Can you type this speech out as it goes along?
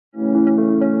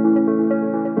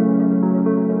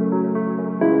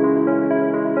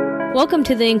Welcome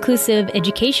to the Inclusive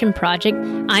Education Project.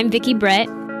 I'm Vicki Brett.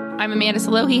 I'm Amanda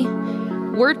Salohi.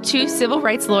 We're two civil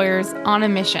rights lawyers on a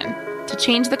mission to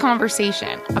change the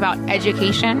conversation about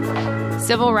education,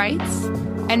 civil rights,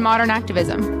 and modern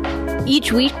activism.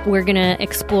 Each week, we're going to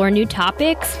explore new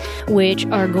topics which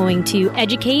are going to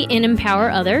educate and empower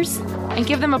others and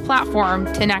give them a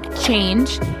platform to enact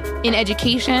change in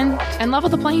education and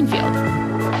level the playing field.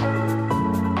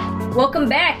 Welcome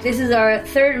back. This is our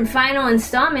third and final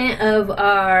installment of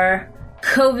our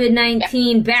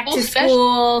COVID-19 back to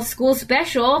school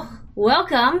special.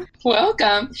 Welcome.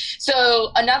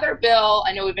 So another bill,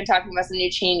 I know we've been talking about some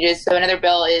new changes. So another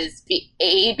bill is the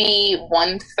AB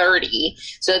 130.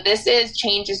 So this is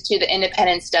changes to the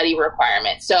independent study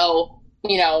requirement. So,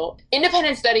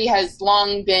 independent study has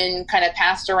long been kind of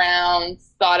passed around,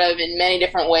 thought of in many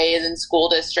different ways in school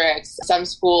districts. Some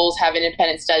schools have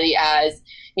independent study as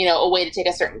a way to take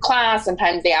a certain class.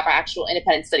 Sometimes they have actual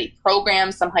independent study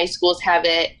programs. Some high schools have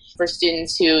it for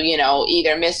students who,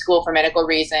 either miss school for medical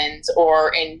reasons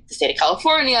or in the state of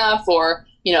California for,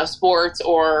 sports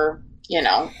or,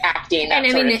 acting, that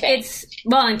sort of thing. It's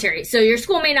voluntary. So your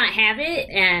school may not have it.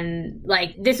 And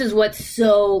this is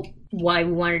why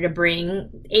we wanted to bring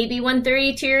AB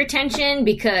 130 to your attention,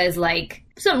 because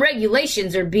some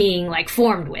regulations are being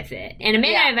formed with it. And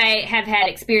Amanda and I have had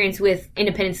experience with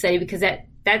independent study because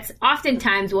that's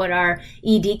oftentimes what our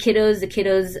ED kiddos, the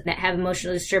kiddos that have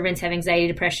emotional disturbance, have anxiety,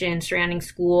 depression surrounding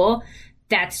school,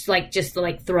 that's just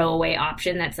the throwaway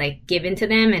option that's given to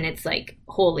them, and it's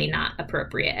wholly not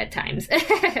appropriate at times.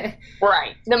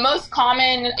 Right. The most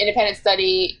common independent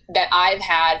study that I've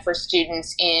had for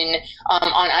students on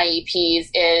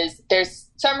IEPs is there's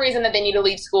some reason that they need to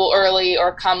leave school early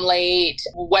or come late,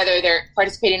 whether they're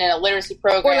participating in a literacy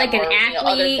program or an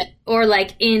athlete, or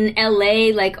in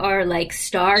LA, our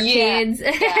star kids. So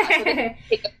they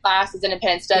take a class as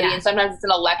independent study, and sometimes it's an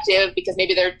elective because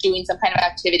maybe they're doing some kind of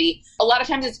activity. A lot of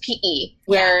times it's PE,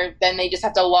 where then they just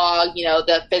have to log,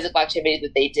 the physical activity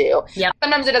that they do. Yep.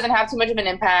 Sometimes it doesn't have too much of an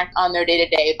impact on their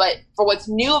day-to-day, but for what's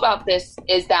new about this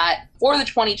is that for the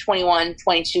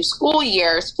 2021-22 school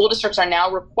year, school districts are now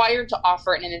required to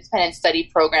offer an independent study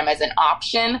program as an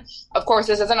option. Of course,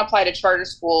 this doesn't apply to charter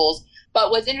schools. But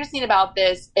what's interesting about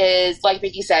this is, like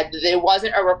Vicki said, it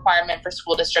wasn't a requirement for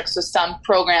school districts. So some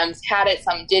programs had it,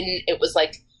 some didn't. It was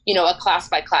a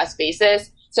class-by-class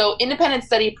basis. So independent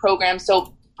study programs.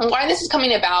 So why this is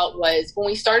coming about was when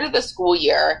we started the school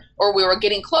year, or we were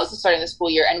getting close to starting the school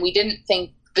year, and we didn't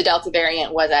think the Delta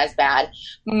variant was as bad.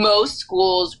 Most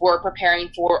schools were preparing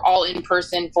for all in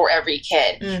person for every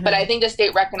kid. Mm-hmm. But I think the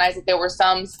state recognized that there were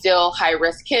some still high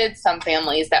risk kids, some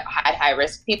families that had high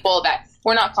risk people that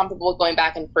were not comfortable going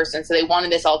back in person. So they wanted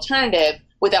this alternative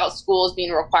without schools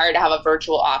being required to have a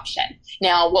virtual option.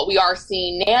 Now, what we are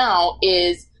seeing now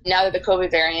is, now that the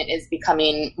COVID variant is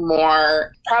becoming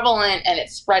more prevalent and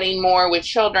it's spreading more with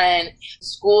children,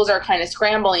 schools are kind of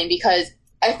scrambling because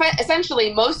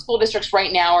essentially most school districts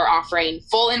right now are offering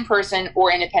full in-person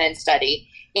or independent study.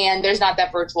 And there's not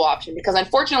that virtual option because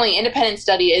unfortunately independent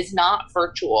study is not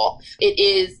virtual. It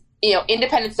is,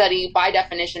 independent study by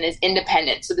definition is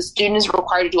independent. So the student is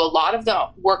required to do a lot of the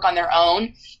work on their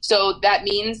own. So that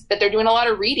means that they're doing a lot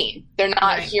of reading. They're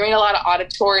not hearing a lot of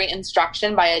auditory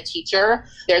instruction by a teacher.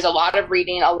 There's a lot of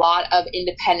reading, a lot of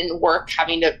independent work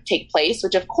having to take place,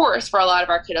 which of course for a lot of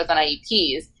our kiddos on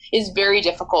IEPs is very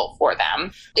difficult for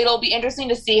them. It'll be interesting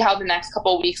to see how the next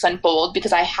couple of weeks unfold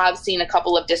because I have seen a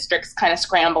couple of districts kind of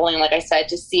scrambling, like I said,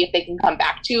 to see if they can come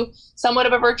back to somewhat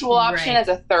of a virtual option as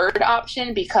a third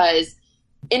option, because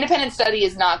independent study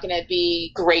is not going to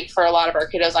be great for a lot of our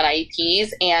kiddos on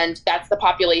IEPs, and that's the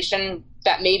population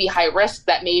that may be high risk,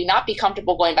 that may not be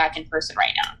comfortable going back in person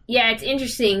right now. Yeah, it's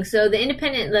interesting. So the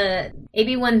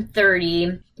AB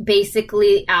 130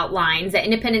 basically outlines that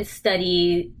independent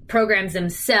study programs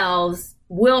themselves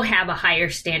will have a higher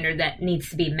standard that needs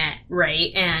to be met,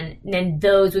 right? And then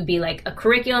those would be a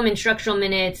curriculum, instructional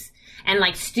minutes,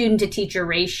 and student to teacher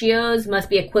ratios must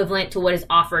be equivalent to what is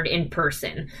offered in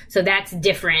person. So that's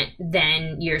different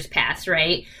than years past,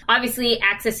 right? Obviously,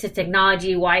 access to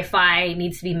technology, Wi-Fi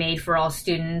needs to be made for all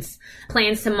students.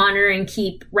 Plans to monitor and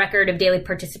keep record of daily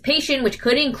participation, which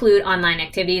could include online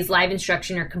activities, live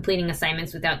instruction, or completing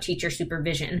assignments without teacher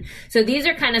supervision. So these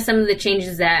are kind of some of the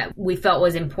changes that we felt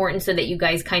was important so that you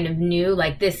guys kind of knew,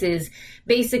 this is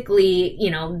basically,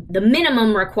 the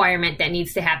minimum requirement that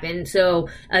needs to happen. So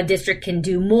a district can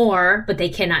do more, but they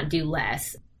cannot do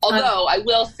less. Although I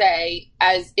will say,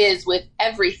 as is with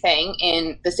everything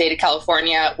in the state of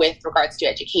California with regards to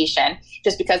education,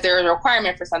 just because there is a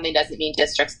requirement for something doesn't mean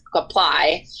districts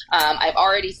apply. I've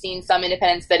already seen some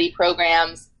independent study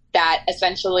programs that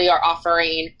essentially are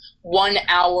offering 1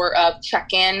 hour of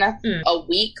check-in a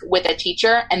week with a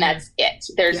teacher, and that's it.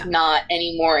 There's not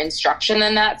any more instruction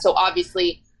than that. So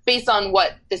obviously, based on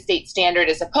what the state standard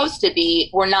is supposed to be,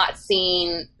 we're not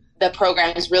seeing the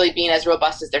programs really being as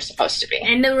robust as they're supposed to be.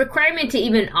 And the requirement to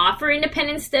even offer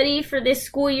independent study for this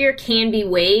school year can be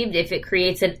waived if it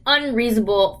creates an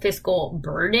unreasonable fiscal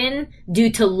burden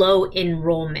due to low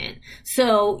enrollment.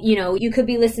 So, you could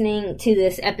be listening to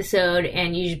this episode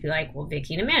and you just be like, well,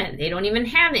 Vicki and Amanda, they don't even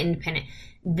have independent.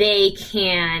 They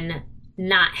can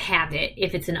not have it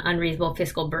if it's an unreasonable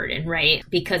fiscal burden, right?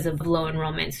 Because of low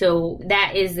enrollment. So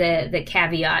that is the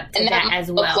caveat to that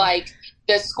as well. Like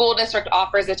the school district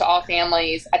offers it to all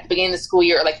families at the beginning of the school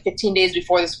year, like 15 days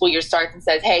before the school year starts, and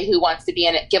says, hey, who wants to be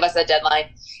in it? Give us a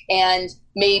deadline. And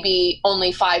maybe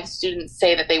only 5 students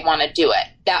say that they want to do it.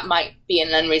 That might be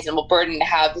an unreasonable burden to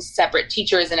have separate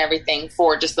teachers and everything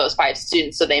for just those 5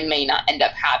 students, so they may not end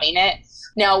up having it.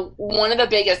 Now, one of the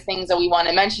biggest things that we want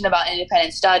to mention about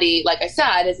independent study, like I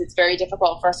said, is it's very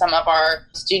difficult for some of our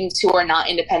students who are not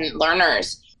independent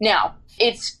learners. Now,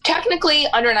 it's technically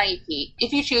under an IEP.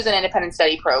 If you choose an independent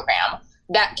study program,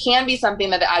 that can be something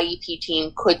that the IEP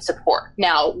team could support.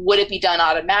 Now, would it be done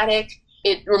automatic?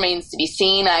 It remains to be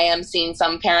seen. I am seeing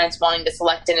some parents wanting to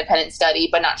select independent study,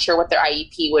 but not sure what their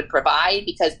IEP would provide,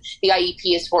 because the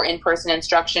IEP is for in-person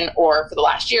instruction or for the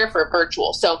last year for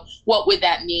virtual. So what would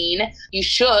that mean? You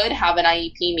should have an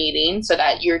IEP meeting so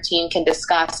that your team can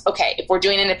discuss, okay, if we're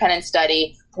doing independent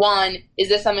study, 1, is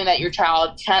this something that your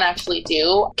child can actually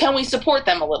do? Can we support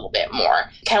them a little bit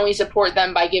more? Can we support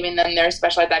them by giving them their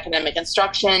specialized academic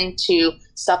instruction to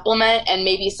supplement? And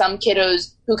maybe some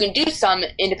kiddos who can do some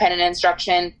independent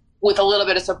instruction with a little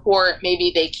bit of support,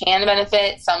 maybe they can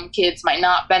benefit. Some kids might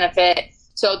not benefit.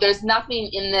 So there's nothing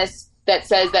in this that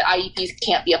says that IEPs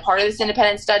can't be a part of this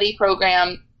independent study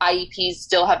program. IEPs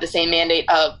still have the same mandate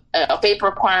of a FAPE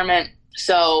requirement.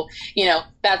 So,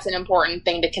 that's an important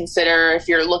thing to consider if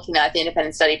you're looking at the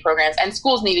independent study programs, and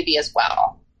schools need to be as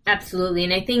well. Absolutely.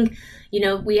 And I think,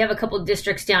 we have a couple of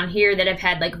districts down here that have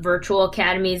had like virtual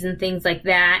academies and things like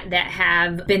that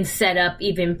have been set up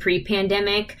even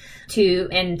pre-pandemic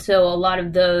and so a lot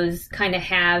of those kind of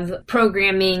have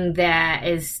programming that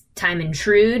is time and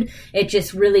trued. It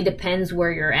just really depends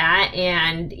where you're at.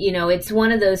 And, it's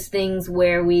one of those things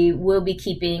where we will be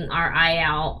keeping our eye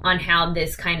out on how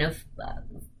this kind of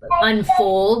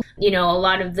unfold. A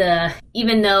lot of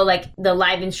even though like the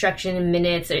live instruction in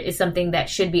minutes is something that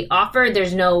should be offered,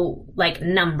 there's no like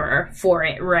number for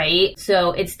it, right?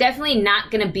 So it's definitely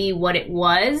not going to be what it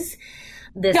was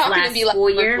this last school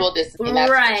year.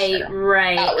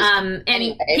 Right.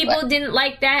 And people didn't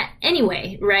like that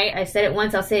anyway, right? I said it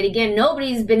once, I'll say it again.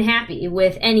 Nobody's been happy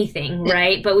with anything,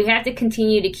 right? But we have to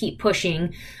continue to keep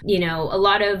pushing. A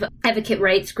lot of advocate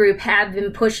rights group have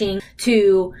been pushing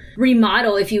to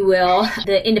remodel, if you will,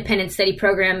 the independent study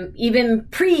program even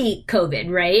pre-COVID,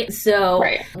 right? So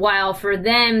while for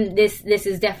them, this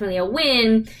is definitely a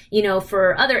win,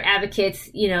 for other advocates,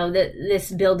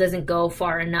 this bill doesn't go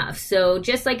far enough. So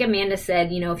just like Amanda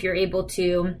said, if you're able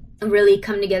to really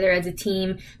come together as a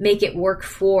team, make it work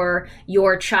for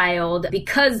your child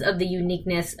because of the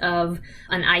uniqueness of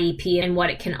an IEP and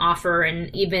what it can offer, and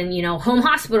even, home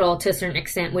hospital to a certain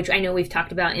extent, which I know we've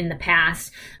talked about in the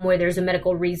past, where there's a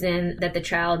medical reason that the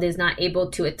child is not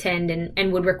able to attend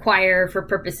and would require, for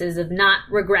purposes of not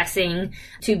regressing,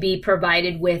 to be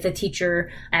provided with a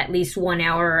teacher at least 1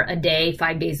 hour a day,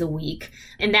 5 days a week.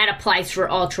 And that applies for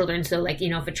all children. So like,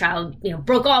 if a child,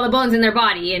 broke all the bones in their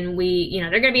body and they're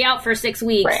going to be out for 6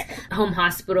 weeks, home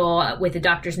hospital with a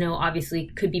doctor's note obviously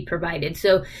could be provided.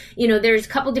 So, there's a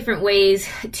couple different ways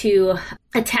to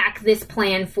attack this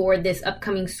plan for this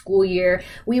upcoming school year.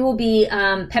 We will be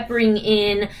peppering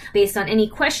in based on any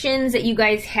questions that you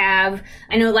guys have.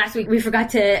 I know last week we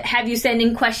forgot to have you send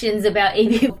in questions about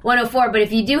AB 104, but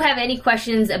if you do have any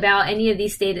questions about any of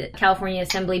these state of California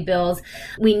Assembly bills,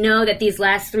 we know that these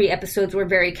last 3 episodes were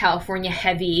very California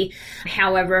heavy.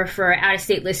 However, for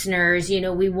out-of-state listeners,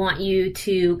 we want you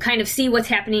to kind of see what's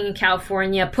happening in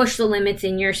California, push the limits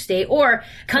in your state, or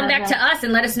come back to us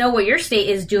and let us know what your state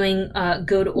is doing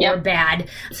good or bad,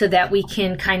 so that we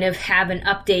can kind of have an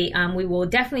update. We will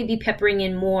definitely be peppering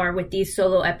in more with these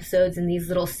solo episodes and these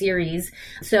little series.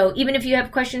 So even if you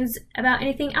have questions about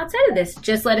anything outside of this,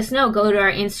 just let us know. Go to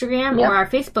our Instagram or our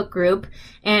Facebook group,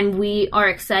 and we are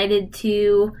excited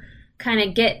to kind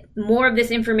of get more of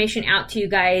this information out to you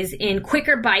guys in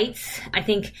quicker bites. I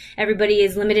think everybody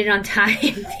is limited on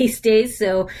time these days,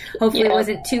 so hopefully it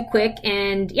wasn't too quick.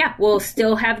 And we'll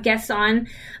still have guests on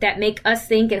that make us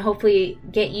think and hopefully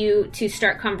get you to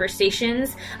start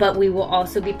conversations, but we will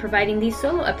also be providing these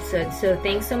solo episodes. So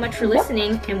thanks so much for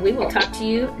listening, and we will talk to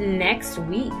you next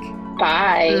week.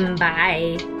 Bye.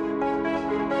 Bye.